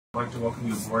I'd like to welcome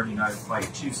you aboard United Flight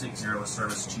 260 with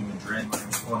service to Madrid. My name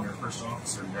is Paul, I'm your first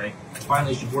officer today.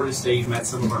 Finally, as you board us today, you've met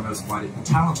some of our most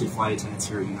talented flight attendants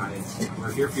here at United.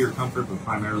 We're here for your comfort, but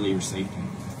primarily your safety.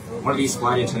 One of these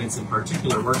flight attendants in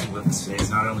particular working with us today is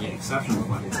not only an exceptional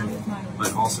flight attendant,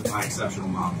 but also my exceptional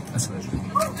mom. That's what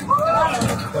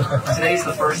Today's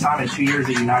the first time in 2 years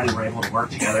that United were able to work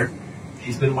together.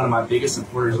 She's been one of my biggest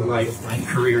supporters in life and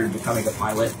career in becoming a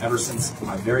pilot ever since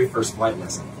my very first flight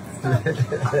lesson. I'm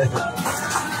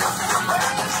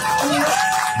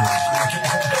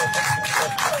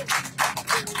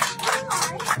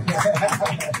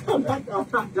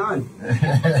not done.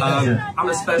 I'm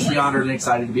especially honored and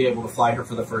excited to be able to fly her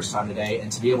for the first time today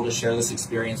and to be able to share this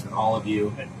experience with all of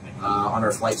you on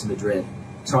our flight to Madrid.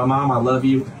 To my mom, I love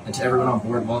you, and to everyone on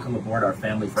board, welcome aboard our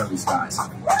family-friendly skies.